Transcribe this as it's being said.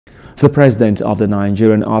The president of the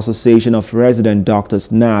Nigerian Association of Resident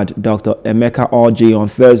Doctors, NAD, Dr. Emeka Orji, on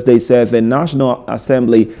Thursday said the National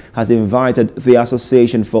Assembly has invited the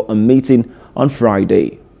association for a meeting on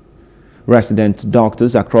Friday. Resident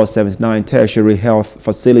doctors across 79 tertiary health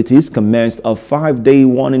facilities commenced a 5-day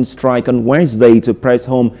warning strike on Wednesday to press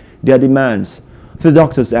home their demands. The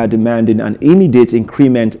doctors are demanding an immediate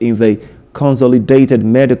increment in the consolidated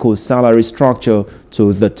medical salary structure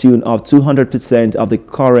to the tune of 200% of the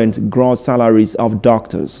current gross salaries of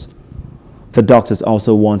doctors. The doctors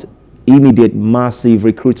also want immediate massive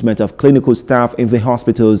recruitment of clinical staff in the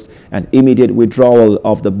hospitals and immediate withdrawal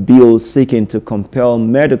of the bill seeking to compel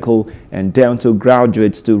medical and dental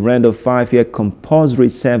graduates to render 5-year compulsory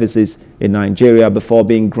services in Nigeria before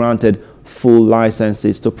being granted full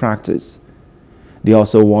licenses to practice. They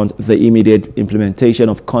also want the immediate implementation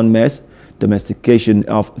of CONMES, domestication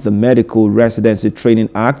of the Medical Residency Training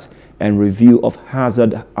Act, and review of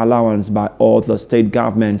hazard allowance by all the state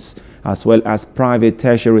governments as well as private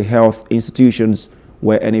tertiary health institutions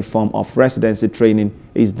where any form of residency training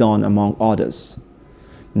is done, among others.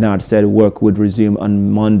 NAD said work would resume on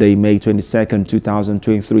Monday, May 22,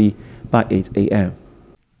 2023 by 8 a.m.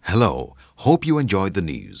 Hello. Hope you enjoyed the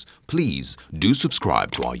news. Please do subscribe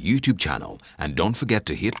to our YouTube channel and don't forget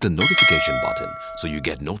to hit the notification button so you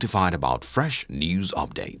get notified about fresh news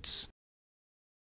updates.